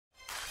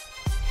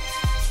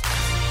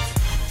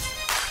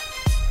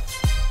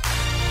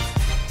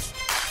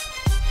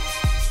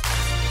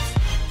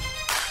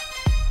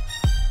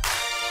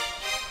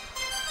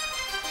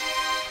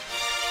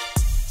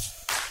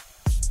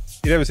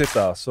idet vi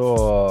sitter her, så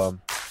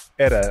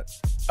det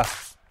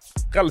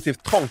et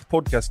relativt trangt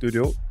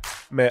podcaststudio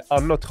med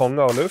enda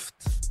trangere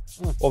luft.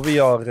 Og vi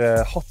har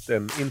hatt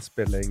en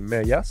innspilling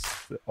med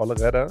gjest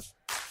allerede.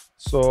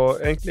 Så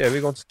egentlig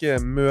vi ganske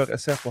mør.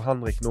 Jeg ser på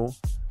Henrik nå.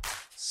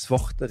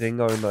 Svarte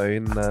ringer under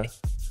øynene.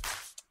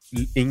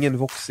 Ingen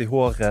voks i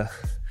håret.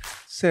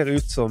 Ser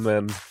ut som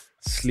en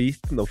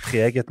sliten og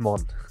preget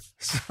mann.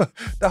 Så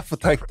derfor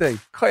tenkte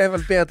jeg, hva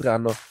vel bedre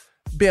enn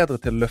bedre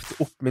til å løfte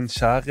opp min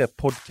kjære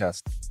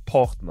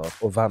podcast-partner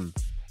og venn,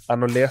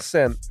 enn å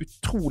lese en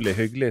utrolig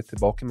hyggelig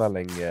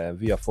tilbakemelding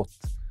vi har fått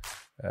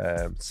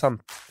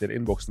sendt til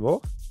innboksen vår.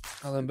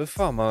 Ja, den bør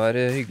faen meg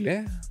være hyggelig.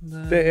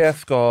 Det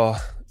fra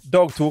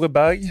Dag Tore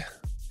Berg,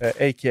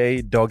 a.k.a.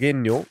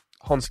 Daginjo.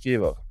 Han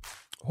skriver: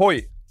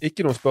 Hoi,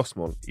 ikke noe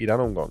spørsmål i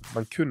denne omgang,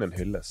 men kun en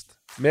hyllest.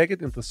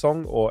 Meget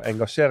interessant og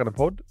engasjerende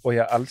podd, og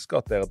jeg elsker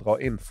at dere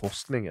drar inn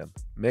forskningen.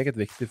 Meget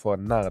viktig for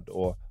en nerd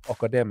og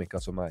akademiker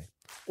som meg.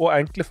 Og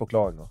enkle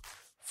forklaringer.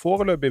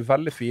 Foreløpig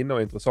veldig fine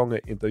og interessante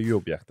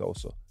intervjuobjekter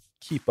også.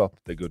 Keep up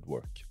the good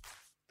work.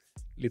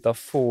 Litt av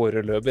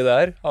foreløpig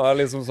der. Han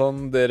liksom sånn,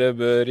 dere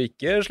bør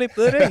ikke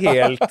slippe dere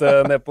helt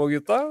ned på,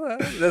 gutta.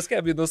 Det skal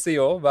jeg begynne å si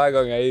også, hver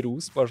gang jeg i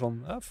ros. Bare sånn,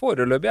 ja,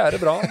 foreløpig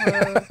det bra.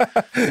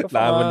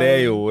 Nei, men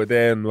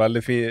det en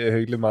veldig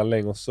hyggelig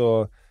melding, og så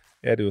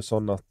det jo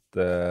sånn at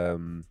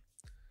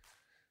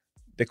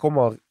det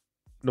kommer,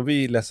 når vi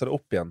leser det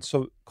opp igjen,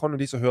 så kan jo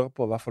de som hører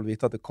på i hvert fall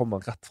vite at det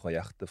kommer rett fra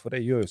hjertet, for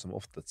det gjør jo som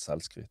ofte et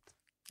selvskryt.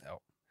 Ja.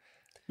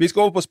 Vi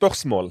skal over på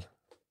spørsmål.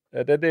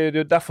 Det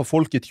jo derfor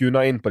folk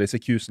tuner inn på disse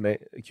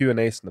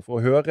Q&A-ene, for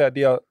å høre.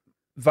 De har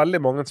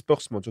veldig mange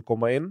spørsmål som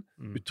kommer inn.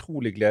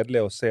 Utrolig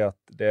gledelig å se at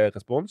det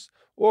respons,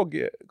 og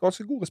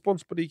ganske god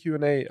respons på de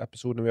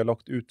Q&A-episodene vi har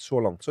lagt ut så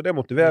langt, så det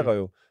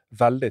motiverer jo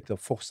veldig til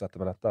å fortsette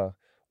med dette.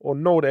 Og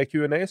når det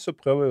Q&A, så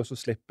prøver vi også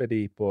å slippe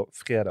de på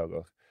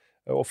fredager.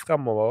 Og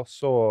fremover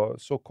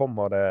så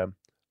kommer det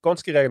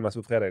ganske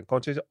regelmessig på fredag.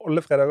 Kanskje ikke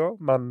alle fredager,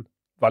 men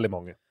veldig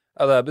mange.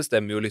 Ja, det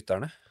bestemmer jo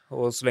lytterne.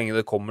 Og så lenge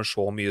det kommer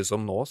så mye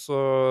som nå, så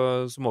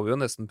må vi jo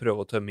nesten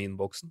prøve å tømme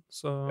innboksen.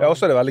 Så... Ja, og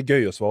så det veldig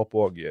gøy å svare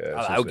på også,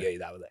 ja, det jo gøy,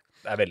 det jo det.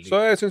 Det veldig så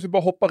jeg synes vi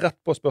bare hopper rett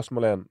på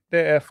spørsmål 1.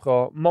 Det fra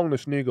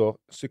Magnus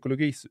Nygaard,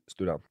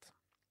 psykologistudent.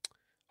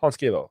 Han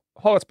skriver: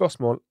 Har et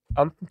spørsmål,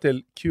 enten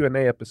til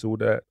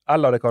Q&A-episode,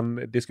 eller det kan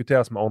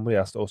diskuteres med andre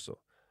gjester også.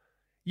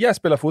 Jeg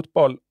spiller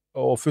fotball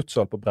og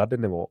futsal på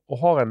breddenivå, og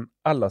har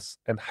ellers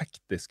en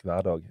hektisk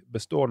hverdag,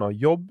 bestående av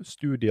jobb,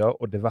 studier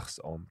og diverse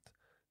annet.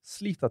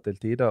 Sliter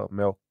til tider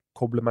med å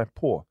koble meg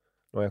på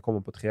når jeg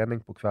kommer på trening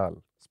på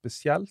kvelden,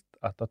 spesielt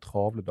etter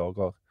travle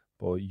dager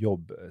på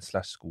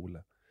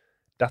jobb/skole.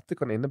 Dette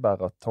kan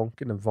innebære at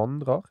tankene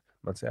vandrer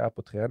mens jeg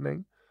på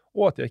trening,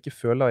 og at jeg ikke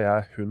føler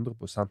jeg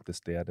 100% til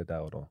stede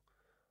der og da.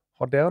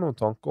 Har dere noen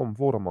tanker om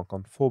hvordan man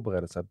kan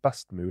forberede seg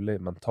best mulig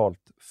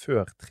mentalt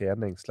før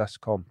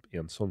trening/kamp i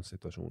en sånn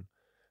situasjon?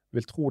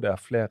 Vil tro det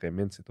flere i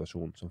min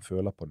situasjon som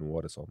føler på noe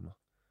av det samme.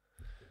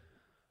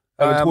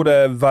 Jeg vil tro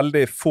det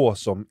veldig få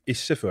som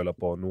ikke føler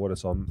på noe av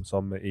det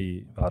samme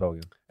i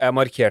hverdagen. Jeg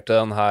markerte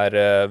den her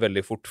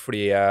veldig fort,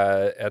 fordi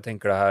jeg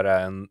tenker det her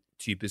en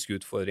typisk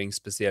utfordring,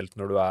 spesielt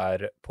når du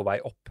på vei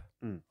opp.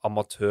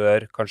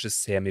 Amatør, kanskje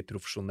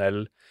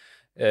semiprofesjonell.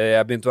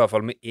 Jeg begynte i hvert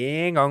fall med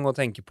en gang å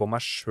tenke på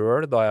meg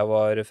selv da jeg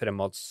var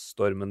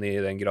fremadstormen i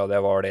den grad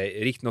jeg var det.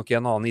 Riktignok i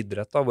en annen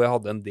idrett da, hvor jeg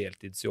hadde en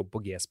deltidsjobb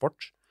på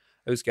G-sport.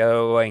 Jeg husker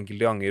jeg var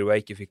enkelte ganger hvor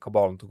jeg ikke fikk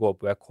kabalen til å gå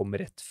opp, hvor jeg kom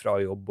rett fra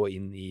jobb og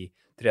inn i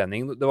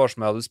trening. Det var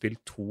som jeg hadde spilt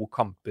 2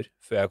 kamper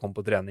før jeg kom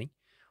på trening.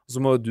 Og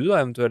så må du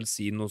da eventuelt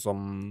si noe som,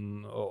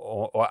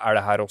 og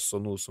det her også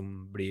noe som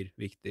blir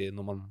viktig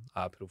når man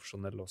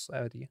profesjonell også?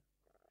 Jeg vet ikke.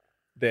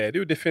 Det det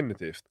jo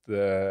definitivt.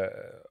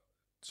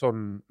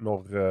 Sånn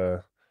når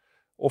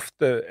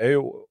ofte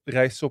jo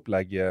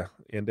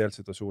reiseopplegget i en del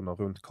situasjoner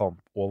rundt kamp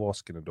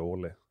overraskende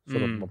dårlig.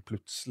 Sånn at man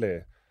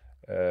plutselig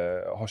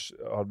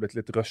har blitt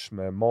litt rush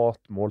med mat,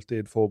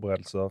 måltid,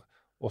 forberedelser,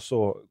 og så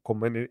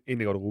kommer inn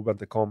i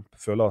garderoben til kamp,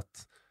 føler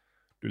at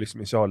du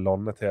liksom ikke har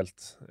landet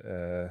helt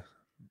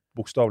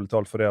bokstavelig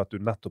talt for det at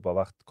du nettopp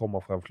har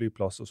kommer fra en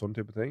flyplass og sånne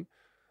type ting.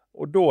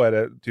 Og da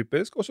det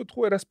typisk, og så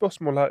tror jeg det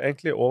spørsmålet her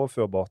egentlig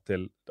overførbart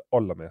til det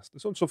aller meste.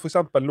 Sånn som for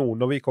eksempel nå,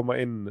 når vi kommer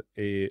inn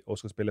og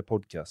skal spille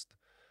podcast.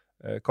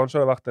 Kanskje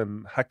det har vært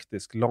en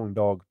hektisk lang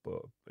dag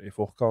i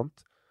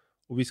forkant,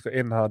 og vi skal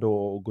inn her da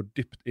og gå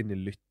dypt inn i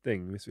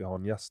lytting hvis vi har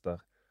en gjest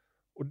der.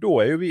 Og da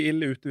jo vi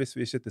ille ute hvis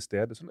vi ikke til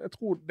stede. Så jeg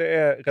tror det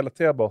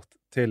relaterbart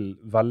til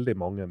veldig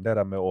mange, det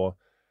der med å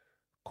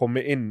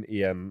komme inn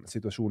i en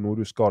situasjon hvor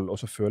du skal, og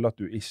så føle at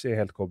du ikke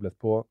helt koblet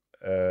på,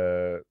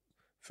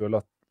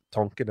 føle at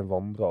tankene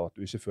vandrer, at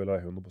du ikke føler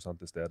deg 100%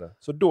 til stede.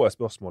 Så da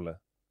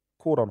spørsmålet,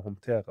 hvordan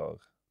håndterer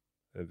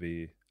vi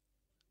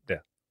det?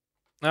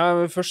 Jeg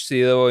vil først si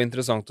det var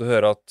interessant å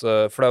høre at,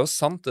 for det jo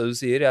sant det du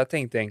sier, jeg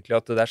tenkte egentlig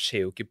at det der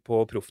skjer jo ikke på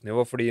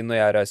proffnivå, fordi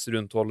når jeg reiser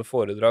rundt og holder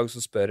foredrag,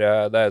 så spør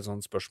jeg, det et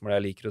sånt spørsmål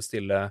jeg liker å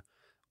stille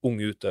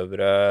unge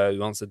utøvere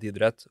uansett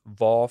idrett,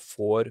 hva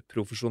får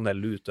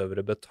profesjonelle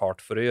utøvere betalt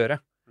for å gjøre?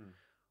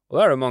 Og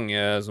da det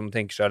mange som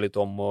tenker seg litt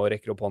om og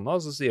rekker opp hånda,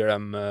 så sier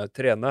de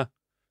trene.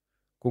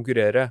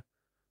 konkurrere.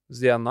 Så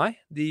sier jeg nei,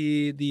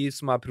 de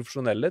som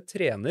profesjonelle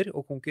trener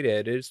og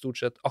konkurrerer stort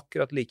sett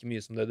akkurat like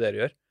mye som det dere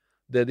gjør.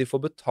 Det de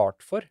får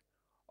betalt for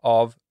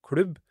av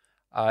klubb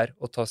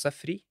å ta seg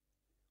fri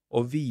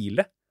og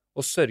hvile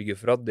og sørge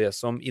for at det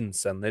som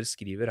innsender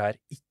skriver her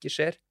ikke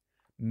skjer.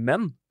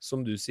 Men,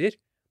 som du sier,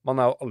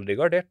 man jo aldri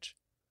gardert.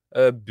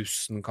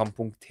 Bussen kan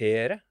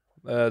punktere,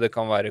 det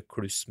kan være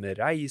kluss med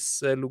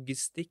reise,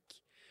 logistikk,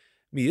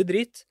 mye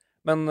dritt.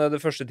 Men det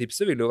første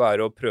tipset vil jo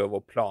være å prøve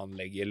å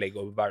legge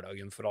over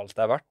hverdagen for alt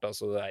det verdt,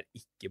 altså det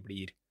ikke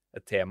blir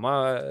et tema.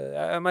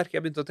 Jeg merker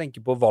jeg begynte å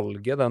tenke på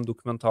valget, den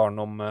dokumentaren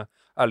om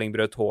Erling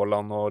Braut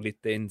Haaland og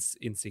litt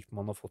innsikt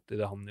man har fått i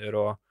det han gjør,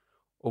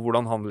 og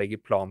hvordan han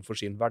legger plan for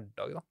sin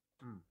hverdag da.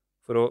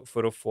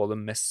 For å få det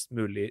mest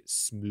mulig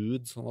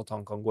smooth, sånn at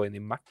han kan gå inn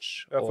i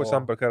match. Ja, for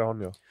eksempel, hva det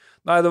han gjør?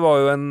 Nei, det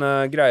var jo en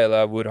greie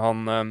der hvor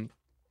han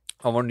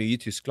var ny i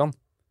Tyskland,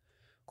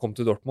 kom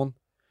til Dortmund,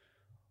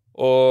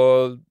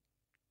 og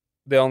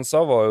det han sa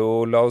var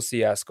jo, la oss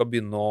si jeg skal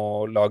begynne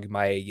å lage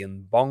meg egen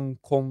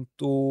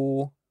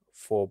bankkonto,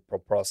 få på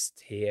plass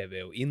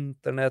TV og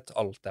internett,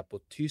 alt på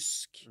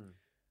tysk.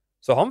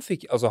 Så han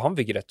fikk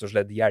rett og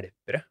slett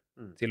hjelpere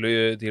til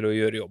å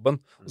gjøre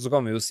jobben. Og så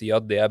kan vi jo si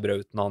at det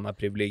Brauten, han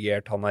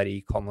privilegert, han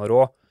rik, han har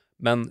råd,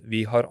 men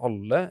vi har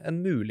alle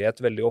en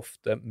mulighet veldig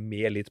ofte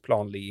med litt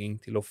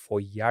planlegging til å få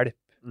hjelp,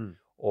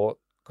 og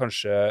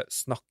kanskje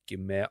snakke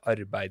med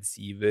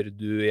arbeidsgiver,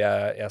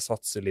 jeg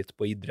satser litt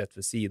på idrett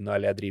ved siden av,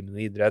 eller jeg driver med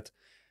noe idrett.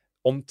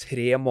 Om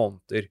 3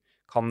 måneder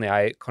kan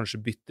jeg kanskje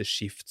bytte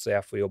skift, så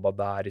jeg får jobba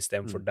der i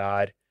stedet for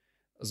der.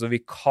 Altså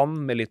vi kan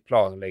med litt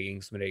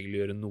planlegging som regel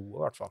gjøre noe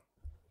i hvert fall.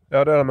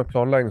 Ja, det der med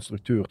planlegging og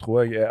struktur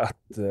tror jeg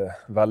et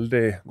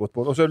veldig godt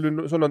punkt. Og så det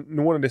sånn at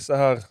noen av disse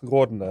her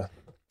rådene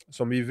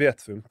som vi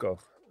vet funker,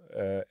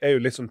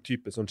 jo litt sånn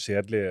typisk sånn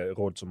kjedelige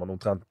råd som man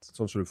omtrent,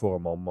 sånn som du får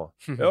av mamma.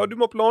 Ja, du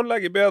må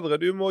planlegge bedre,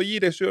 du må gi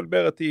deg selv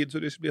bedre tid,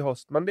 så det ikke blir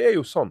hast. Men det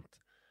jo sant.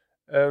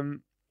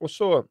 Og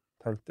så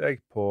tenkte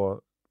jeg på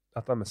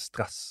dette med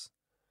stress.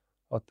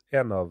 At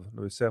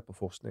når vi ser på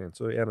forskningen,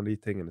 så en av de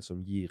tingene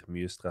som gir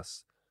mye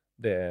stress,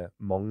 det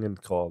mange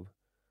krav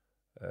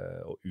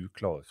og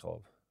uklare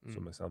krav,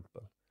 som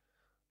eksempel.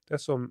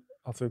 Det som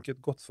har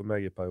funket godt for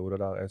meg i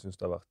perioder der jeg synes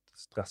det har vært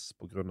stress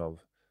på grunn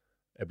av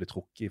jeg blir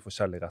trukket i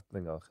forskjellige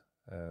retninger,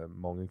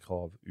 mange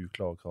krav,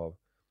 uklare krav.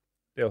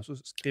 Det også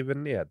skrive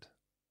ned,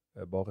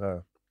 bare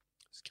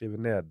skrive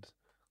ned,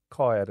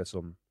 hva det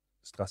som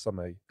stresser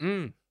meg?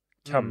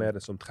 Hvem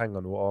det som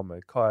trenger noe av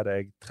meg? Hva det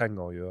jeg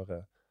trenger å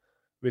gjøre?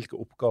 Hvilke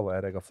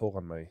oppgaver det jeg har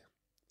foran meg?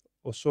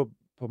 Og så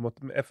på en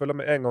måte, jeg føler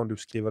med en gang du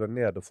skriver det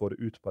ned og får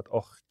det ut på et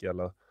ark,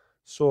 eller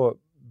så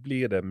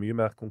blir det mye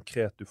mer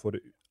konkret du får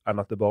det,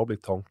 enn at det bare blir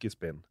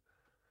tankespinn.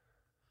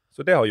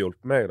 Så det har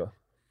hjulpet meg da.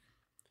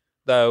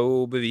 Det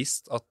jo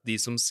bevist at de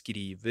som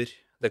skriver,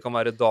 det kan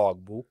være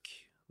dagbok,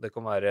 det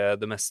kan være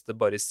det meste,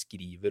 bare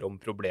skriver om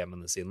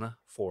problemene sine,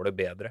 får det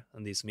bedre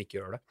enn de som ikke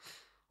gjør det.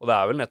 Og det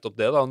vel nettopp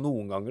det da,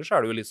 noen ganger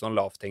så det jo litt sånn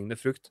lavthengende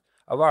frukt.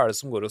 Ja, hva det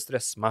som går og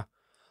stresser meg?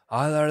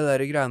 Ja, det det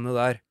der greiene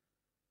der.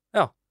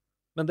 Ja,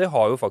 men det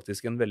har jo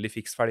faktisk en veldig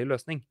fiksferdig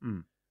løsning.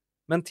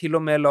 Men til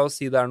og med, la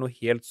oss si det noe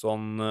helt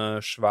sånn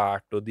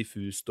svært og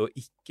diffust og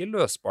ikke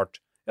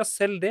løsbart. Ja,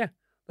 selv det.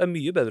 Det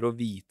mye bedre å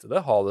vite det,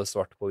 ha det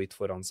svart på hvitt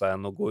foran seg,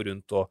 enn å gå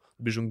rundt og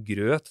det blir sånn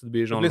grøt. Det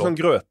blir sånn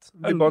grøt.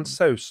 Det blir bare en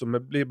saus som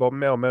blir bare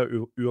mer og mer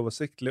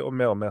uoversiktlig og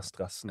mer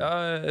stressende.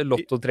 Ja,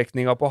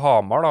 lottotrekninga på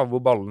Hamar da,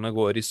 hvor ballene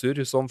går i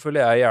surr. Sånn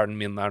føler jeg hjernen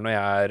min når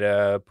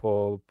jeg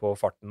på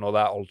farten, og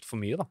det alt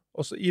for mye da.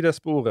 Også i det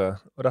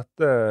sporet, og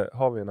dette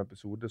har vi en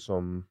episode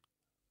som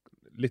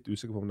litt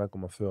usikker på om den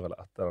kommer før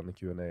eller etter denne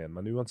Q&A-en,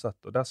 men uansett,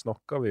 og der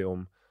snakker vi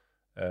om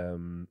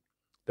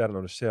det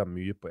når det skjer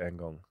mye på en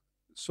gang.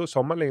 Så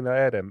sammenligner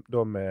jeg det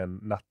da med en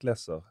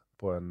nettleser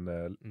på en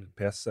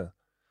PC,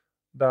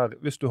 der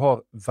hvis du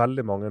har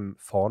veldig mange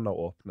faner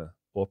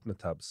åpne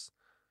tabs,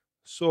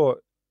 så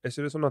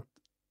ikke det sånn at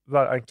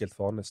hver enkelt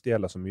fane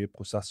stjeler så mye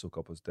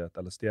prosessorkapasitet,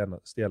 eller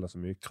stjeler så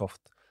mye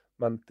kraft,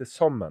 men til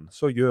sammen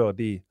så gjør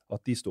de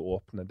at de står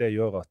åpne. Det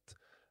gjør at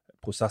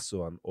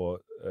prosessoren og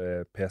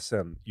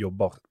PC-en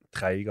jobber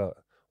treigere.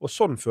 Og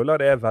sånn føler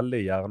jeg det veldig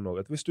gjerne.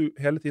 At hvis du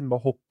hele tiden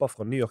bare hopper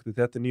fra ny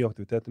aktivitet til ny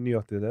aktivitet til ny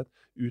aktivitet,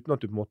 uten at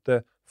du på en måte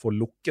får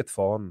lukket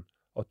fanen,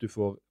 at du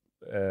får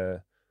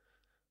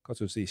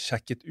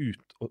sjekket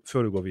ut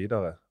før du går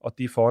videre, at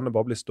de fanene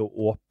bare blir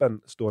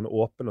stående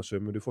åpen og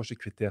summe, du får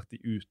ikke kvittert de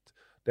ut.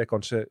 Det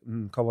kanskje,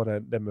 hva var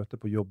det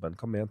møtet på jobben?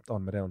 Hva mente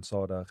han med det han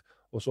sa der?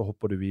 Og så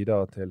hopper du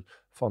videre til,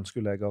 faen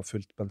skulle jeg ha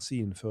fylt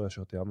bensin før jeg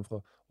kjørte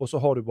hjemmefra? Og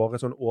så har du bare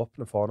sånn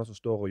åpne faner som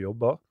står og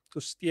jobber, så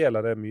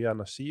stjeler det mye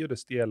energi, og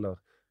det stjeler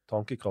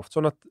tankekraft.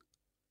 Sånn at,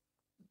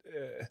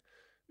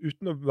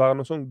 uten å være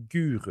noen sånn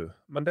guru,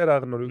 men det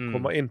der når du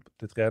kommer inn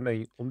til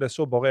trening, om det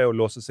så bare å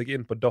låse seg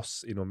inn på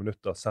dass i noen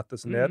minutter, sette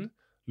seg ned,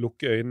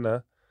 lukke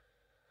øynene,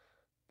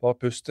 bare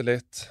puste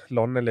litt,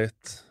 lande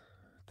litt,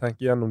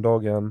 tenke gjennom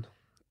dagen,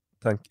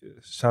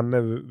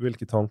 kjenne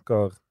hvilke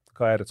tanker,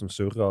 hva det som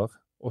surrer,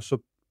 og så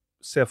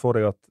se for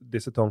deg at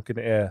disse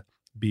tankene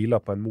biler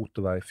på en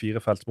motorvei,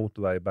 4-felts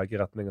motorvei i begge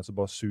retninger som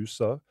bare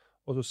suser,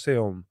 og så se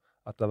om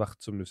etter hvert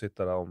som du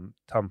sitter der, om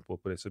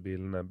tempoet på disse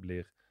bilene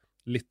blir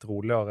litt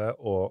roligere,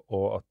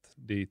 og at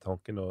de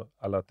tankene,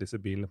 eller at disse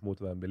bilene på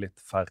motorveien blir litt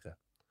færre.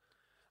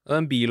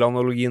 Den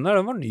bilanalogien der,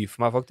 den var ny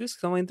for meg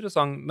faktisk, den var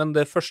interessant, men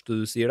det første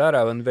du sier der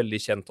er jo en veldig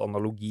kjent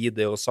analogi,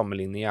 det å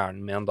sammenligne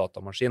hjernen med en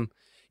datamaskin.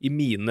 I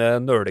mine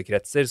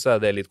nerdekretser så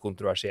er det litt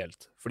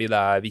kontroversielt, fordi det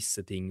er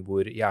visse ting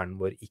hvor hjernen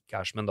vår ikke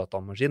er som en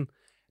datamaskin,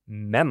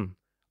 men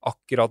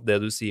akkurat det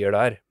du sier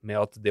der, med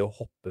at det å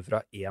hoppe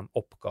fra en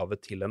oppgave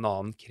til en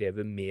annen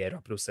krever mer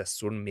av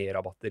prosessoren, mer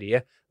av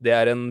batteriet, det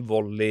er en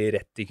volley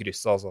rett i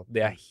krysset, altså.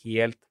 Det er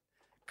helt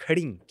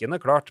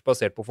klinkende klart,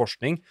 basert på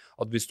forskning,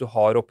 at hvis du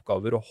har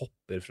oppgaver og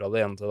hopper fra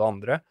det ene til det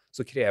andre,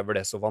 så krever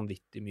det så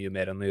vanvittig mye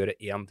mer enn å gjøre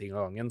én ting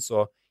av gangen.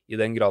 Så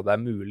i den grad det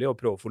er mulig å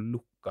prøve å få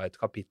lukka et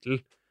kapittel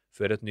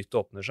før et nytt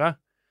åpner seg,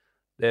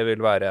 det vil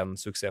være en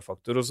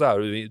suksessfaktor. Og så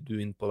er du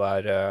inn på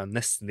der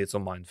nesten litt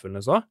som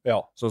mindfulness også. Ja.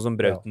 Sånn som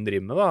Brauten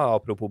driver med da,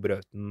 apropos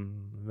Brauten,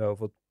 vi har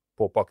fått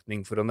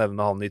påpakning for å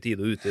nevne han i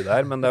tide og ute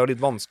der, men det er jo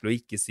litt vanskelig å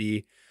ikke si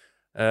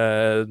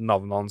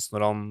navnet hans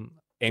når han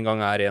en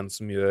gang er en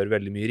som gjør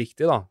veldig mye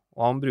riktig da,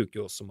 og han bruker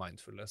jo også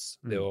mindfulness.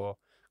 Det å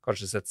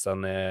kanskje sette seg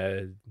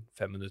ned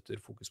 5 minutter,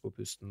 fokus på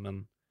pusten,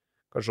 men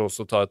kanskje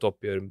også ta et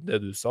oppgjør det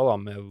du sa da,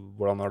 med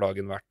hvordan har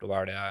dagen vært, og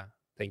hva er det jeg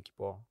tenker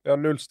på. Ja,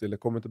 nullstille,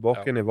 komme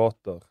tilbake inn i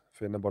vater,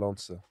 finne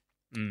balanse.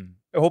 Mm.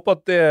 Jeg håper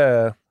at det,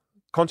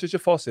 kanskje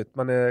ikke fasit,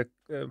 men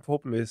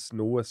forhåpentligvis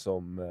noe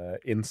som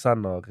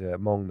innsender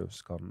Magnus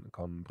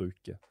kan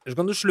bruke. Eller så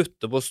kan du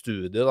slutte på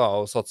studiet da,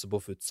 og satse på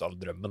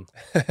futsal-drømmen.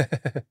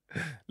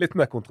 Litt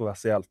mer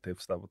kontroversielt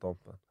tips der på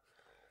tampen.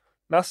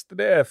 Neste,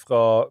 det er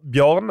fra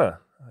Bjarne,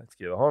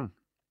 skriver han.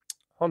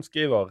 Han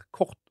skriver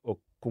kort og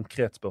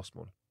konkret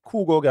spørsmål.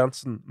 Hvor går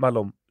grensen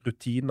mellom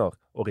rutiner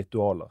og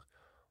ritualer?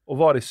 Og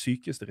hva er de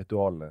sykeste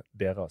ritualene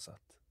dere har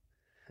sett?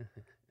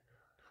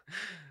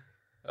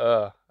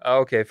 Ja,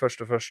 ok, først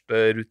og først,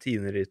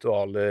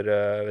 rutineritualer,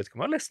 vet ikke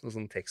om jeg har lest noen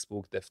sånn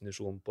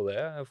tekstbokdefinisjon på det,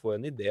 jeg får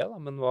en idé da,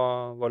 men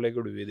hva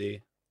legger du i de?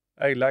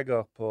 Jeg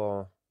legger på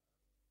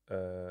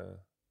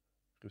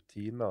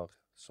rutiner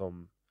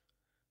som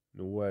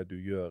noe du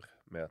gjør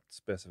med et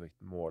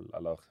spesifikt mål,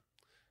 eller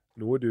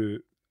noe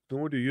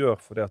du gjør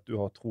fordi at du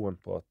har troen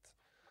på at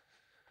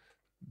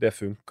det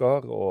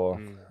funker, og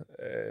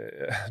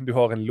du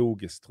har en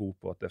logisk tro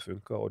på at det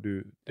funker, og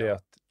det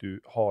at du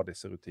har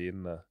disse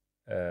rutinene,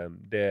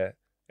 det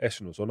er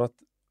ikke noe sånn at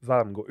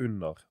verden går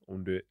under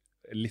om du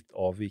er litt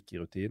avvik i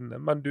rutinene,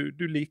 men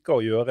du liker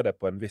å gjøre det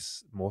på en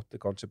viss måte,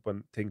 kanskje på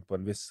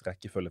en viss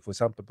rekkefølge, for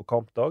eksempel på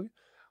kampdag,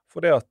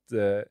 for det at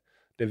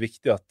det er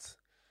viktig at,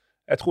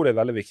 jeg tror det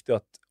er veldig viktig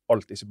at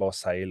alt ikke bare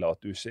seiler,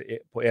 at du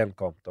ikke på en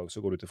kampdag så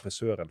går du til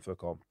frisøren før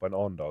kamp, på en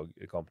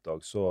annen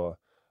kampdag så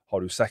har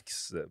du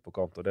sex på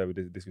kampdag, det har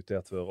vi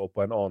diskutert før, og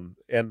på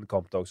en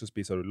kampdag så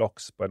spiser du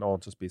laks, på en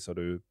annen så spiser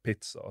du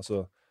pizza,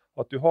 altså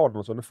at du har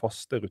noen sånne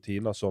faste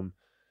rutiner som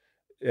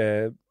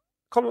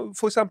kan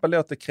for eksempel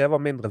det at det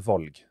krever mindre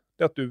valg.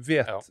 Det at du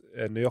vet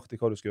nøyaktig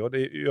hva du skal gjøre,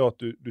 det gjør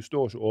at du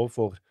står ikke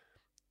overfor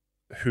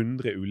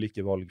 100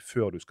 ulike valg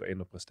før du skal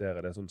inn og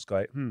prestere. Det er sånn,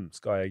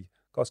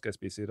 hva skal jeg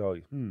spise i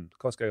dag?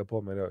 Hva skal jeg ha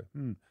på meg i dag?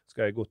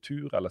 Skal jeg gå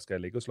tur, eller skal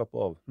jeg ligge og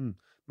slappe av?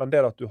 Men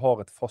det at du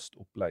har et fast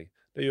opplegg,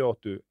 det gjør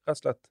at du rett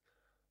og slett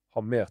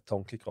har mer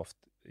tankekraft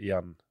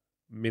igjen,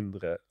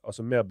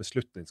 mer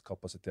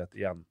beslutningskapasitet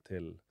igjen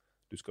til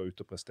du skal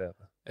ut og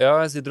prestere. Ja,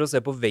 jeg sitter og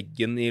ser på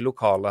veggen i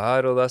lokalet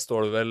her, og der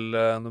står det vel,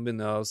 nå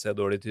begynner jeg å se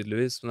dårlig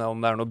tydeligvis, men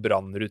om det er noen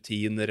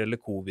brandrutiner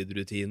eller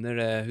covid-rutiner,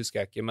 det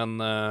husker jeg ikke,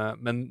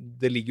 men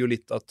det ligger jo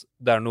litt at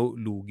det er noe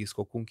logisk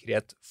og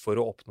konkret for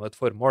å oppnå et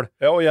formål.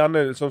 Ja, og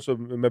gjerne sånn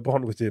som med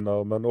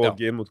brandrutiner, men også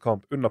inn mot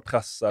kamp, under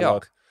press,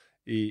 eller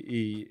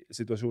i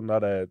situasjonen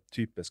der det er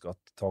typisk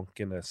at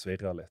tankene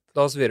svirrer litt.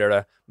 Da svirrer det.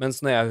 Mens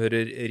når jeg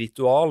hører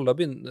ritual, da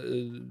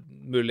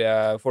mulig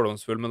jeg er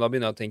fordomsfull, men da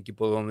begynner jeg å tenke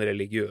på sånne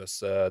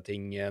religiøse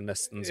ting,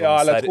 nesten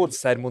sånn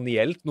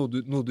seremonielt,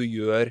 noe du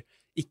gjør,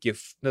 ikke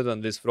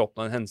nødvendigvis for å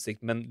oppnå en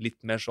hensikt, men litt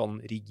mer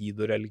sånn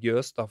rigid og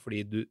religiøs, da,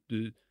 fordi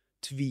du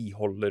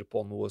tviholder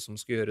på noe som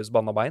skal gjøres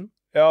banna bein.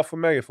 Ja, for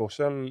meg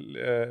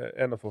er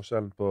en av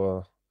forskjellen på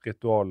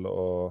ritual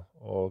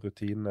og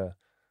rutine,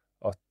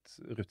 at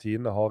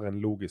rutine har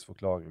en logisk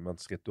forklaring,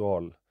 mens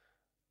ritual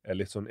er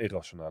litt sånn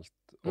irrasjonelt,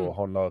 og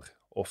handler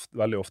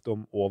veldig ofte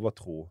om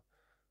overtro,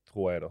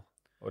 tror jeg da.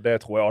 Og det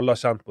tror jeg alle har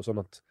kjent på, sånn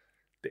at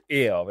det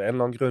er av en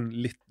eller annen grunn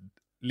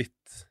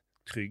litt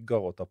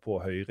tryggere å ta på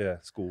høyre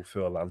sko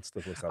før venstre,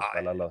 for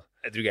eksempel. Nei,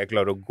 jeg tror ikke jeg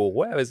klarer å gå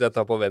hvis jeg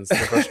tar på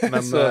venstre først,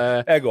 men... Så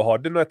jeg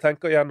har det når jeg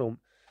tenker gjennom.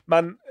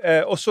 Men,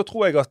 og så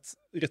tror jeg at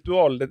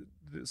ritual,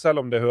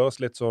 selv om det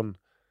høres litt sånn,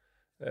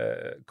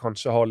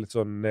 kanskje har litt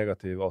sånn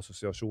negative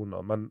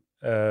assosiasjoner, men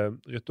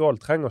ritual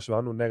trenger ikke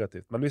være noe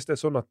negativt. Men hvis det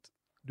er sånn at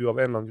du av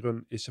en eller annen grunn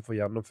ikke får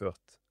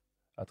gjennomført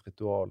et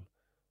ritual,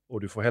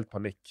 og du får helt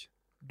panikk,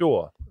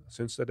 da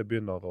synes jeg det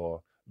begynner å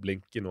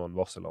blinke noen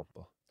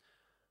varsellamper.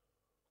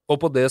 Og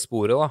på det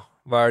sporet da,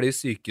 hva er de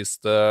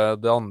sykeste,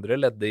 det andre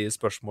leddet i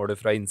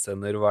spørsmålet fra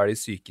innsender, hva er de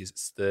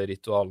sykeste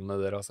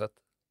ritualene dere har sett?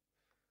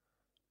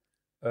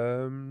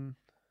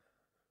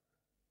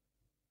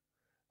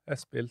 Jeg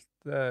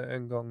spilte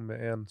en gang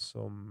med en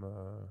som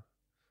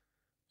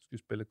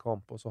skulle spille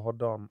kamp, og så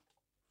hadde han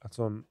et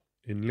sånn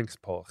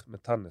yndlingspar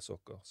med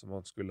tennissokker som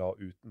han skulle ha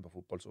utenpå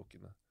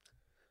fotballsokkene.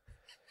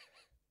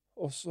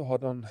 Og så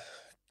hadde han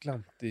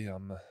glemt de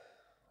hjemme.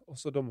 Og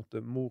så da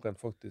måtte moren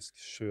faktisk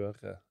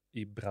kjøre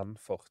i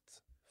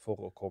brennfart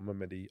for å komme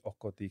med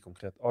akkurat de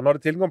konkret. Han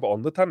hadde tilgang på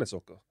andre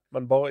tennissokker,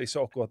 men bare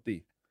ikke akkurat de.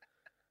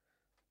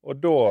 Og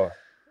da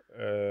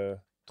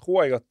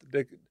tror jeg at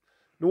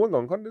noen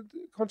ganger kan det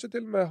kanskje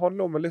til og med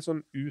handle om en litt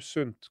sånn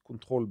usunt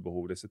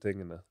kontrollbehov, disse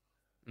tingene.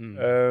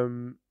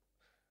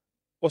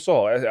 Og så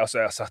har jeg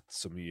har sett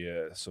så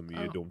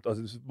mye dumt.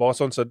 Altså, bare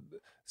sånn så,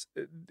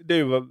 det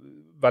er jo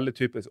veldig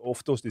typisk,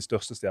 ofte hos de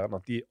største stjernene,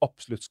 at de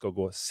absolutt skal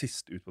gå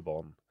sist ut på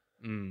banen.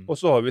 Og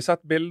så har vi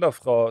sett bilder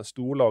fra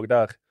storlag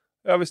der,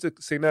 hvis det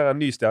signerer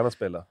en ny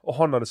stjernespiller, og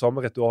han har det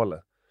samme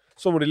ritualet,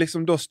 så må de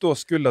liksom da stå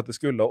skulder til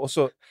skulder, og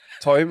så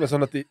time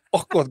sånn at de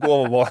akkurat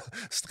går over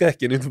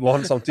streken ut på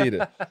banen samtidig.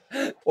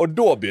 Og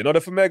da begynner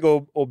det for meg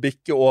å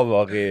bikke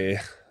over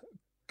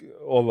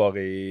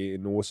i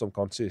noe som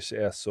kanskje ikke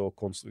er så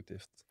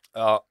konstruktivt.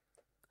 Ja,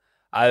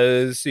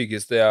 det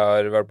sykeste jeg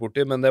har vært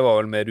borti, men det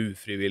var vel mer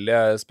ufrivillig.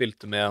 Jeg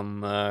spilte med en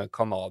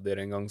kanadier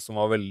en gang som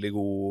var veldig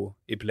god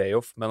i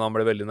playoff, men han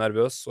ble veldig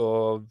nervøs,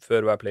 og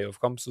før hver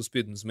playoff-kamp så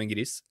spydde han som en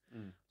gris.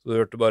 Så du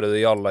hørte bare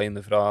det jalla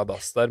inne fra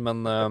dass der,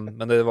 men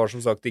det var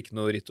som sagt ikke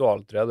noe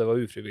ritualtre, det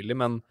var ufrivillig,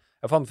 men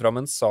jeg fant fram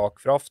en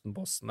sak fra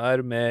Aftenposten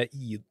her med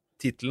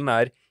titelen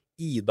er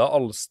 «Ida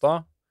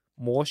Alstad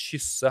må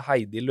kysse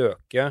Heidi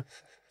Løke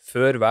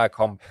før hver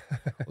kamp».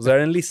 Og så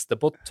er det en liste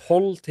på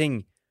 12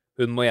 ting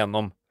hun må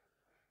gjennom.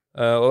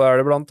 Og da er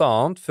det blant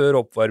annet,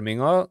 før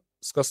oppvarminga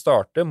skal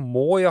starte,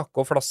 må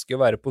jakke og flaske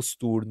være på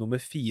stol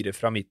nummer 4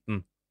 fra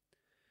midten.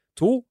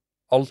 2.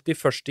 Alltid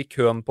først i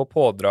køen på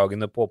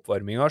pådragene på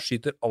oppvarminga,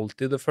 skyter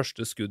alltid det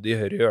første skuddet i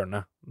høyre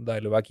hjørne.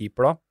 Deilig å være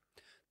keeper da.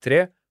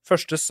 3.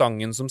 Første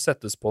sangen som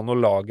settes på når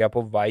laget er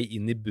på vei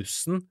inn i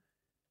bussen.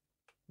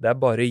 Det er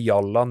bare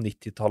Jalla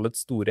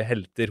 90-tallets store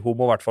helter. Hun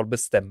må i hvert fall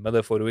bestemme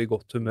det for hun i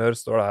godt humør,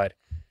 står det her.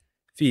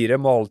 4.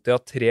 Må alltid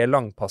ha 3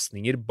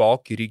 langpassninger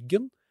bak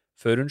ryggen,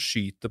 før hun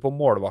skyter på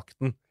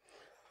målvakten.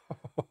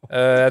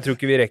 Jeg tror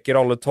ikke vi rekker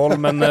alle 12,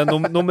 men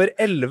nummer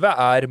 11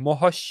 er må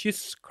ha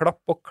kyss,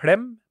 klapp og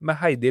klem med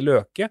Heidi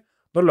Løke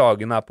når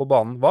lagene er på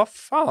banen. Hva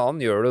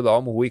faen gjør du da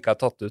om hun ikke er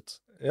tatt ut?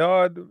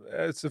 Ja,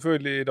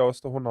 selvfølgelig Ida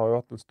Alstad, hun har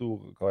jo hatt en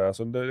stor karriere,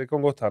 så det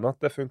kan godt hende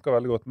at det funker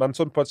veldig godt. Men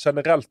sånn på et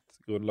generelt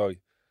grunnlag,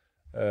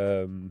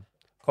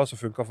 hva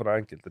som funker for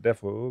den enkelte, det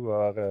får jo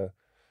være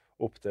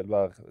opp til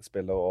hver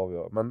spiller å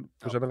avgjøre. Men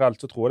på generelt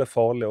så tror jeg det er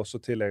farlig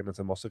også å tilegne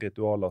seg masse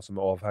ritualer som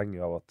er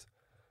avhengig av at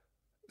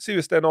si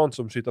hvis det er en annen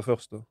som skyter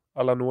først,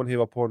 eller noen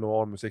hiver på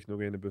noe annen musikk når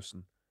går inn i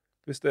bussen.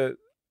 Hvis det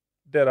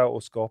der å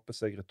skape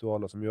seg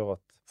ritualer som gjør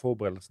at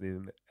forberedelsene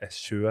dine er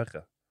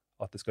skjøre,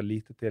 at det skal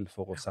lite til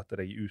for å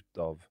sette deg ut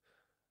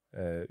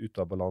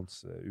av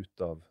balanse,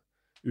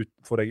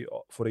 få deg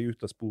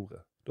ut av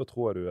sporet, da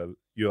tror jeg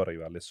du gjør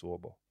deg veldig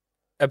sårbar.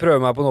 Jeg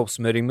prøver meg på en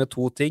oppsummering med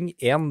 2 ting.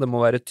 1, det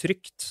må være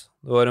trygt.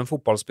 Det var en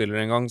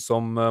fotballspiller en gang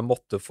som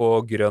måtte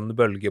få grønn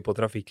bølge på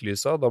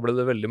trafikklysa. Da ble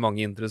det veldig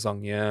mange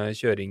interessante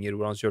kjøringer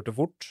hvor han kjørte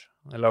fort.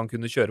 Eller han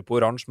kunne kjøre på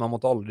oransje, men han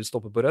måtte aldri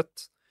stoppe på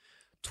rødt.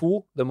 2,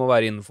 det må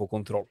være innenfor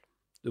kontroll.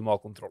 Du må ha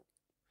kontroll.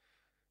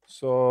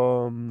 Så...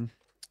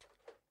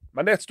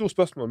 Men det er et stort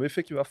spørsmål. Vi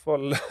fikk i hvert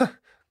fall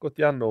gått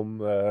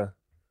gjennom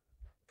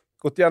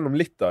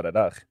litt av det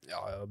der.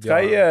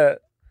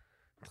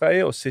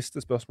 Tredje og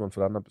siste spørsmål for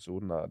denne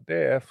episoden her, det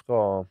er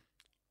fra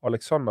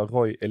Alexander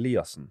Roy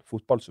Eliassen,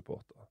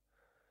 fotballsupporter.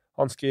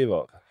 Han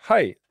skriver,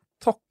 «Hei,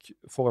 takk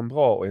for en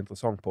bra og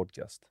interessant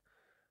podcast.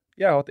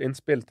 Jeg har hatt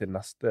innspill til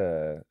neste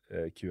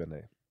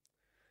Q&A.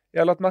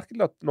 Jeg har lagt merke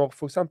til at når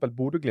for eksempel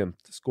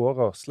Bodø-Glimt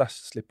skårer /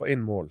 slipper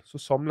inn mål,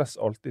 så samles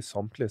alltid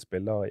samtlige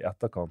spillere i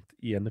etterkant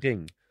i en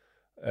ring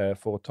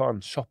for å ta en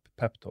kjapp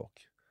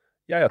pep-talk.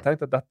 Jeg har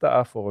tenkt at dette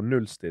er for å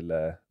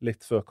nullstille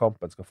litt før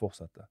kampen skal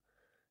fortsette.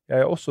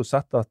 Jeg har også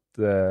sett at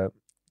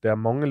det er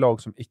mange lag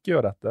som ikke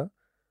gjør dette.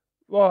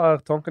 Hva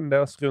er tankene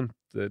deres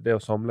rundt det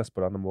å samles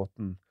på denne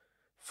måten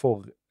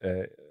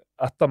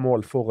etter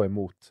mål for og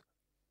imot?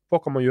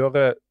 Hva kan man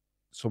gjøre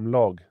som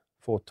lag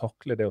for å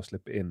takle det å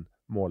slippe inn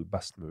mål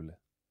best mulig?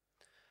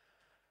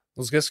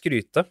 Nå skal jeg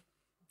skryte.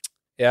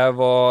 Det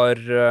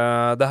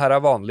her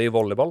er vanlig i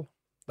volleyball.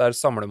 Der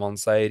samler man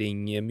seg i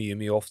ring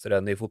mye oftere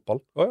enn i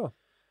fotball. Ja.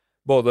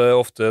 Både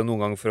ofte noen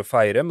ganger for å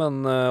feire, men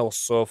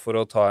også for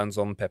å ta en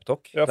sånn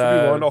pep-talk. Ja, for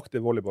du var en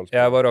aktiv volleyballspiller.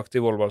 Jeg var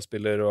aktiv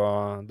volleyballspiller,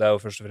 og det er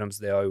jo først og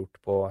fremst det jeg har gjort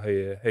på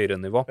høyere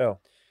nivå. Ja.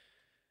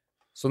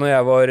 Så når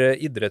jeg var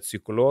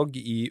idrettspsykolog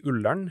i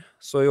Ullern,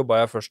 så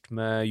jobbet jeg først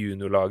med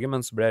juniorlaget,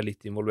 men så ble jeg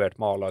litt involvert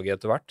med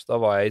A-laget etter hvert.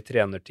 Da var jeg i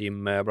trenerteam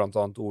med blant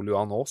annet Ole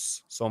Johan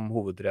Aas som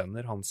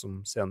hovedtrener, han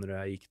som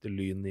senere gikk til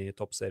Lyn i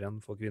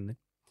toppserien for kvinner.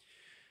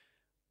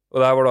 Og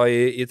det her var da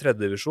i 3.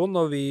 divisjon,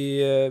 og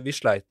vi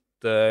sleit.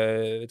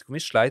 Jeg vet ikke om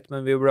vi sleit,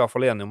 men vi ble i hvert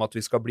fall enige om at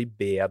vi skal bli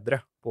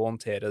bedre på å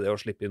håndtere det og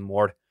slippe inn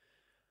mål.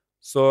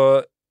 Så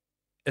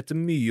etter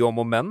mye om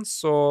og men,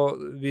 så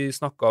vi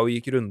snakket og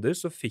gikk runder,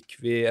 så fikk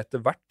vi etter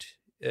hvert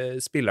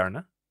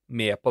spillerne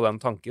med på den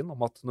tanken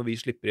om at når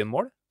vi slipper inn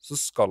mål, så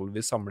skal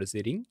vi samles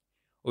i ring,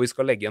 og vi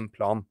skal legge en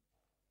plan.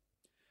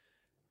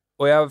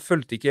 Og jeg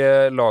følte ikke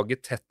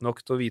laget tett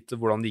nok til å vite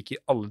hvordan det gikk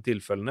i alle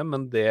tilfellene,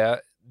 men det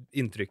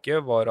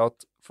inntrykket var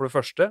at, for det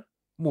første,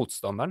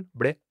 motstanderen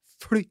ble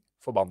fly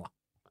forbanna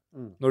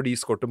når de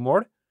skårte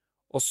mål,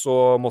 og så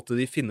måtte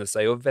de finne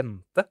seg i å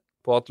vente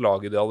på at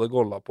laget de hadde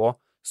golla på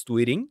sto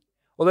i ring.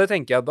 Og det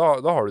tenker jeg,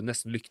 da har du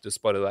nesten lyktes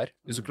bare der,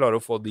 hvis du klarer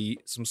å få de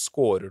som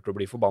skårer til å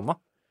bli forbanna.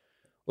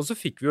 Og så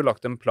fikk vi jo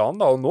lagt en plan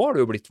da, og nå har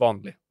det jo blitt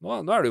vanlig.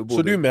 Nå er det jo Bodø.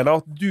 Så du mener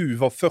at du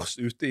var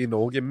først ute i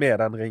Norge med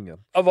den ringen?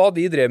 Ja, hva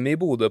de drev med i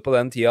Bodø på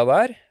den tida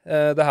der,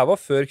 det her var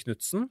før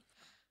Knudsen,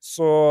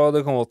 så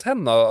det kan godt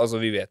hende, altså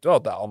vi vet jo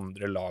at det er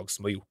andre lag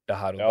som har gjort det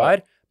her og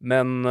der,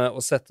 men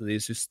å sette det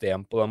i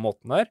system på den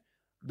måten her,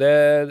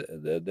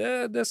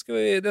 det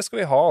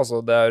skal vi ha,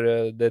 altså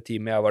det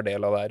teamet jeg var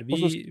del av der,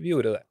 vi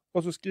gjorde det.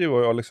 Og så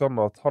skriver jo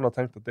Alexander at han har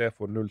tenkt at det er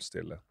for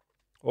nullstille.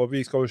 Og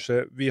vi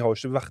har jo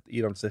ikke vært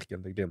i den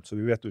sirkelen til Glimt, så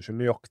vi vet jo ikke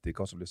nøyaktig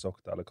hva som blir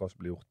sagt eller hva som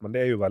blir gjort. Men det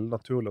er jo veldig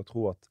naturlig å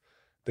tro at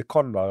det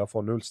kan være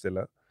for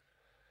nullstille.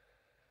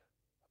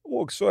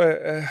 Og så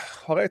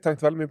har jeg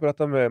tenkt veldig mye på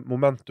dette med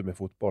momentum i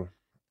fotball.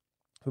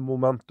 For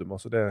momentum,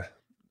 altså det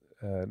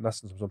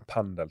nesten som sånn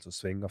pendel som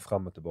svinger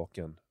frem og tilbake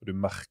igjen. Du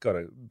merker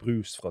det,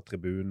 brus fra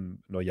tribunen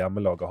når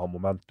hjemmelaget har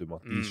momentum,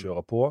 at de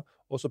kjører på,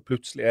 og så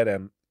plutselig er det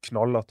en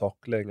knallhard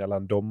takling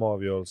eller en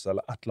dommeravgjørelse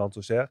eller et eller annet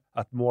som skjer,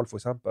 et mål for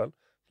eksempel,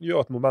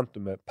 gjør at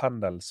momentum med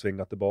pendel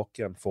svinger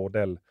tilbake en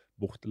fordel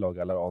bortelag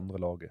eller det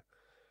andre laget.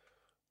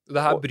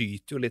 Det her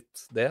bryter jo litt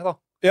det da.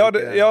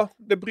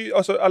 Det bryter,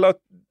 altså,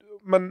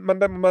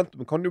 men det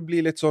momentumet kan jo bli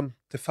litt sånn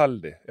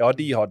tilfeldig. Ja,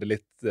 de hadde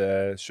litt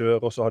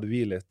kjør, og så hadde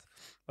vi litt.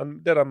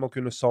 Men det der med å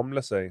kunne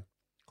samle seg,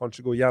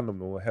 kanskje gå gjennom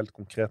noe helt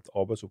konkret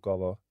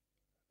arbeidsoppgaver.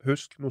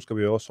 Husk, nå skal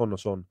vi gjøre sånn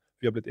og sånn.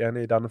 Vi har blitt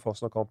enige i denne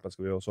fasen av kampen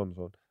skal vi gjøre sånn og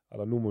sånn.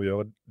 Eller nå må vi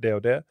gjøre det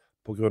og det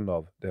på grunn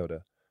av det og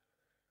det.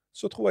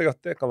 Så tror jeg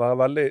at det kan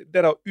være veldig,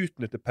 det der å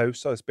utnytte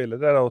pauser i spillet,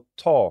 det der å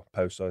ta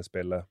pauser i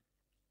spillet.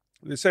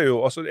 Vi ser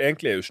jo, altså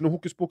egentlig er jo ikke noe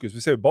hokus pokus,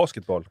 vi ser jo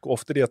basketball, hvor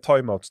ofte de har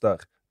timeouts der.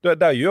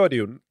 Der gjør de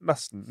jo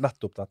nesten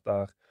nettopp dette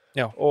her.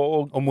 Ja,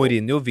 og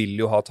Mourinho vil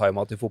jo ha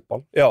timeout i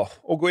fotball. Ja,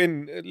 og gå inn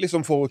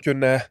liksom for å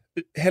kunne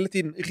hele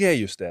tiden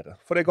rejustere.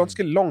 For det er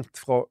ganske langt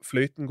fra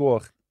fløyten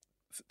går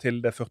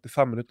til det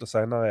 45 minutter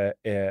senere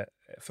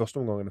første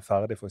omgangen er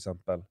ferdig, for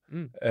eksempel.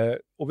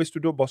 Og hvis du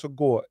da bare skal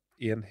gå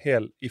i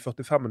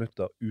 45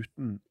 minutter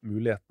uten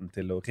muligheten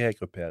til å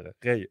regruppere,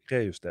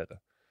 rejustere,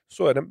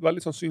 så er det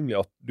veldig sannsynlig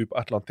at du på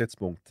et eller annet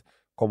tidspunkt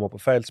kommer på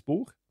feil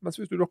spor, mens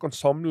hvis du da kan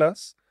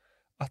samles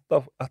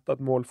etter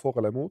et mål for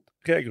eller imot,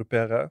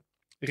 regruppere,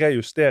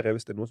 rejustere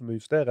hvis det er noe som må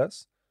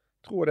justeres,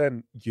 tror jeg det er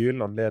en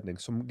gyllen anledning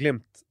som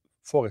Glimt,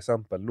 for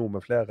eksempel nå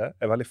med flere,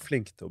 er veldig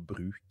flink til å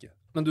bruke.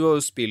 Men du har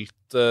jo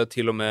spilt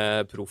til og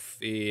med proff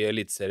i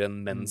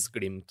elitserien mens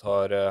Glimt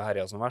har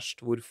herjet som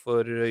verst.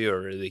 Hvorfor gjør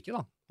dere det ikke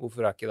da?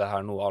 Hvorfor er ikke det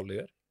her noe alle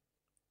gjør?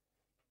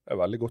 Det er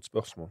et veldig godt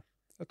spørsmål.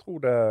 Jeg tror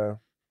det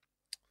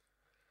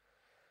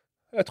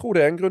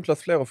er en grunn til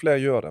at flere og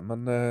flere gjør det,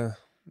 men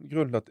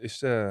grunnen til at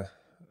ikke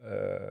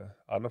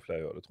enda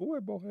flere gjør det, tror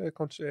jeg bare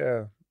kanskje er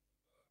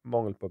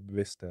mangel på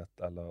bevissthet,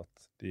 eller at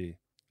de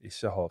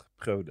ikke har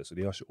prøvd det, så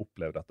de har ikke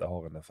opplevd at det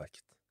har en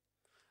effekt.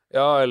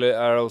 Ja, eller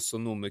er det også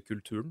noe med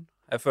kulturen?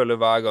 Jeg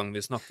føler hver gang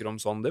vi snakker om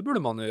sånn, det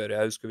burde man jo gjøre.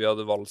 Jeg husker vi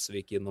hadde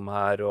Valsvik innom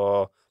her og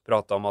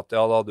pratet om at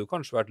ja, det hadde jo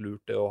kanskje vært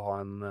lurt det å ha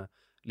en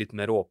litt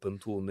mer åpen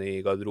tone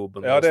i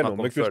garderoben. Ja, det er noe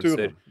med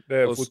kulturen.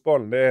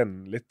 Fotballen,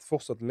 det er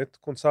fortsatt en litt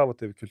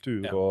konservativ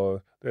kultur,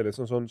 og det er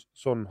liksom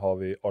sånn har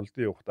vi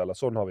alltid gjort, eller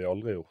sånn har vi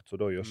aldri gjort, så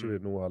da gjør ikke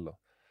vi noe heller.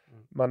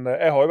 Men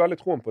jeg har jo veldig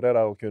troen på det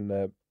der å kunne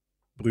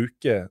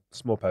bruke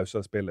små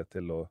pauser i spillet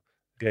til å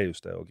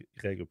rejustere og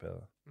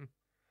regruppere.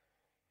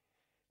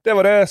 Det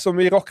var det som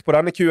vi rakk på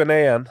denne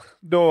Q&A-en.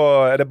 Da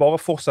er det bare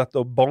å fortsette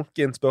å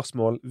banke inn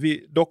spørsmål.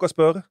 Dere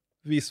spør,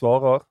 vi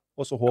svarer,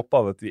 og så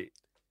håper vi at vi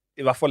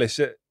i hvert fall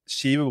ikke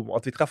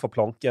at vi treffer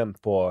planken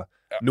på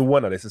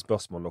noen av disse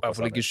spørsmålene. I hvert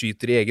fall ikke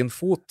skyter i egen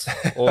fot.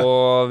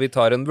 Og vi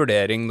tar en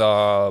vurdering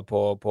da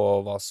på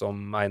hva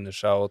som egner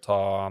seg å ta.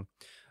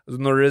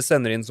 Når dere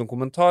sender inn som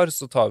kommentar,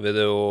 så tar vi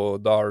det jo,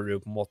 da har dere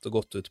jo på en måte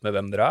gått ut med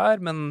hvem dere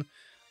er, men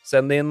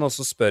send inn, og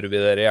så spør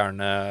vi dere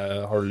gjerne,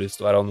 har du lyst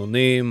til å være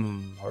anonym?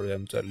 Har du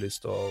eventuelt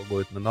lyst til å gå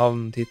ut med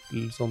navn,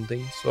 titel, sånne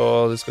ting? Så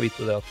du skal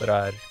vite det at dere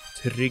er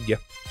trygge.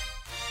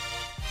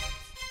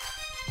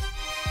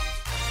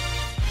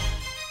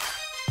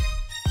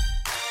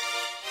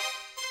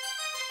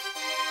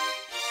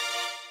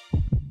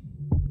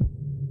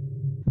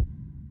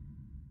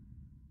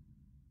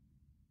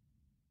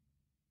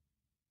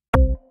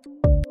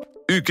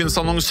 Ukens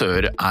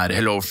annonsør er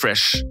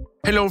HelloFresh.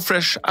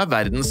 HelloFresh er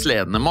verdens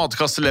ledende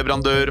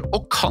matkasseleverandør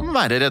og kan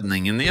være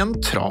redningen i en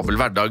travel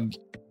hverdag.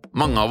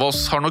 Mange av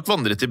oss har nok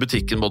vandret i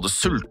butikken både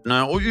sultne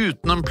og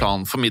uten en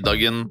plan for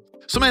middagen,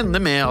 som ender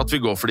med at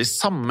vi går for de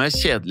samme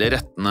kjedelige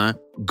rettene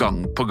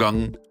gang på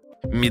gang.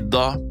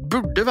 Middag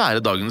burde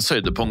være dagens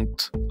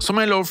høydepunkt. Som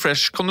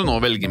HelloFresh kan du nå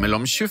velge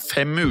mellom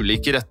 25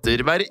 ulike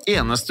retter hver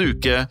eneste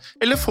uke,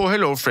 eller få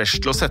HelloFresh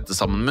til å sette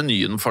sammen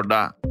menyen for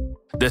deg.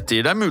 Dette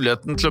gir deg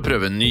muligheten til å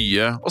prøve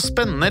nye og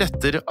spennende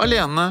retter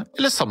alene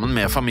eller sammen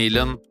med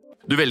familien.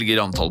 Du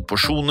velger antall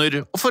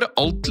porsjoner og får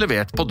alt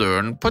levert på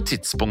døren på et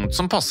tidspunkt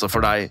som passer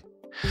for deg.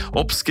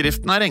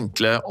 Oppskriftene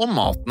enkle, og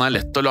maten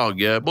lett å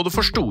lage både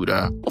for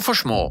store og for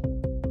små.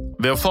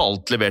 Ved å få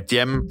alt levert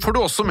hjem får du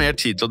også mer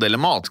tid til å dele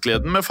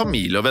matgleden med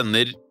familie og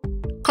venner.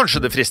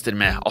 Kanskje det frister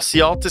med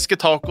asiatiske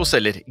tacos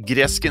eller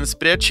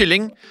greskinspirert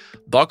kylling?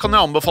 Da kan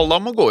jeg anbefale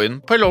deg om å gå inn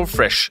på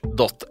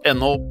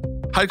hellofresh.no.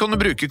 Her kan du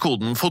bruke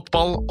koden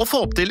fotball og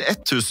få opp til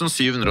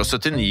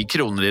 1779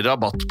 kroner i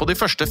rabatt på de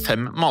første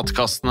 5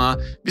 matkastene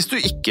hvis du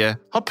ikke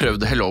har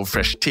prøvd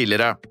HelloFresh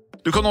tidligere.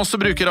 Du kan også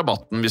bruke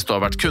rabatten hvis du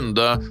har vært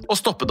kunde og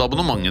stoppet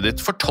abonnementet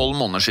ditt for 12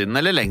 måneder siden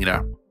eller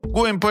lengre.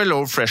 Gå inn på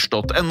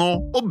hellofresh.no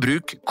og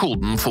bruk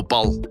koden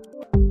fotball.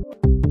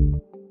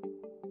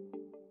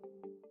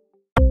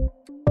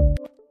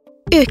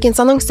 Ukens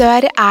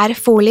annonsør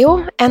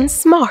Folio, en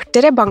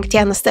smartere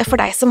banktjeneste for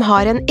deg som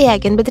har en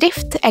egen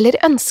bedrift eller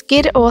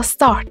ønsker å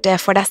starte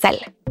for deg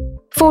selv.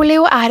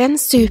 Folio en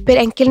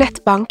superenkel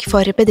nettbank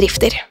for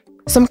bedrifter.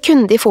 Som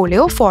kunde i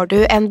Folio får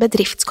du en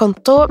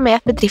bedriftskonto med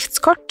et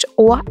bedriftskort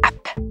og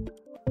app.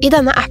 I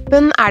denne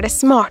appen det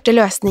smarte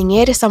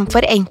løsninger som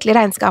forenkler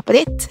regnskapet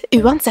ditt,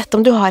 uansett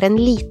om du har en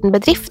liten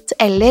bedrift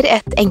eller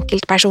et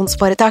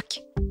enkeltpersonsforetak.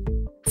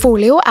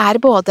 Folio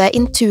både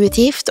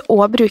intuitivt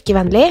og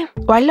brukervennlig,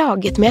 og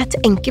laget med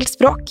et enkelt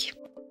språk.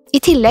 I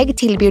tillegg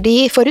tilbyr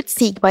de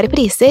forutsigbare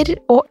priser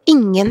og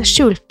ingen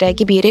skjulte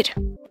gebyrer.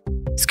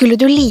 Skulle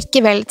du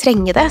likevel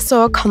trenge det,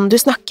 så kan du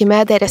snakke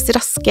med deres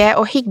raske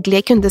og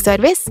hyggelige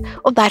kundeservice,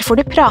 og der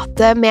får du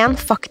prate med en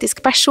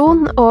faktisk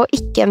person og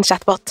ikke en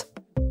chatbot.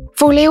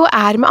 Folio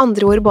med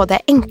andre ord både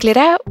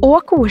enklere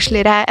og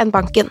koseligere enn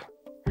banken.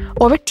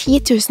 Over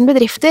 10 000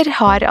 bedrifter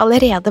har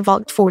allerede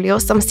valgt Folio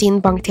som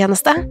sin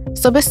banktjeneste,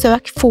 så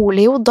besøk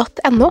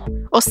folio.no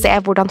og se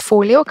hvordan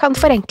Folio kan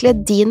forenkle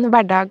din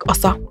hverdag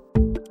også.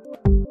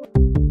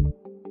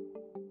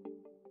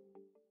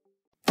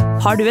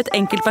 Har du et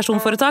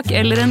enkeltpersonforetak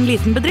eller en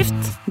liten bedrift?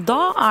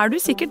 Da du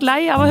sikkert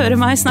lei av å høre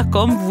meg snakke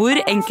om hvor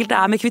enkelt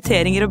det med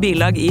kvitteringer og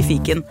bilag i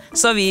fiken,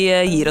 så vi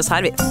gir oss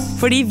her, vi.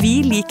 Fordi vi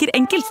liker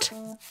enkelt.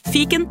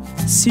 Fiken,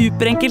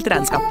 superenkelt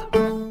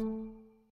regnskap.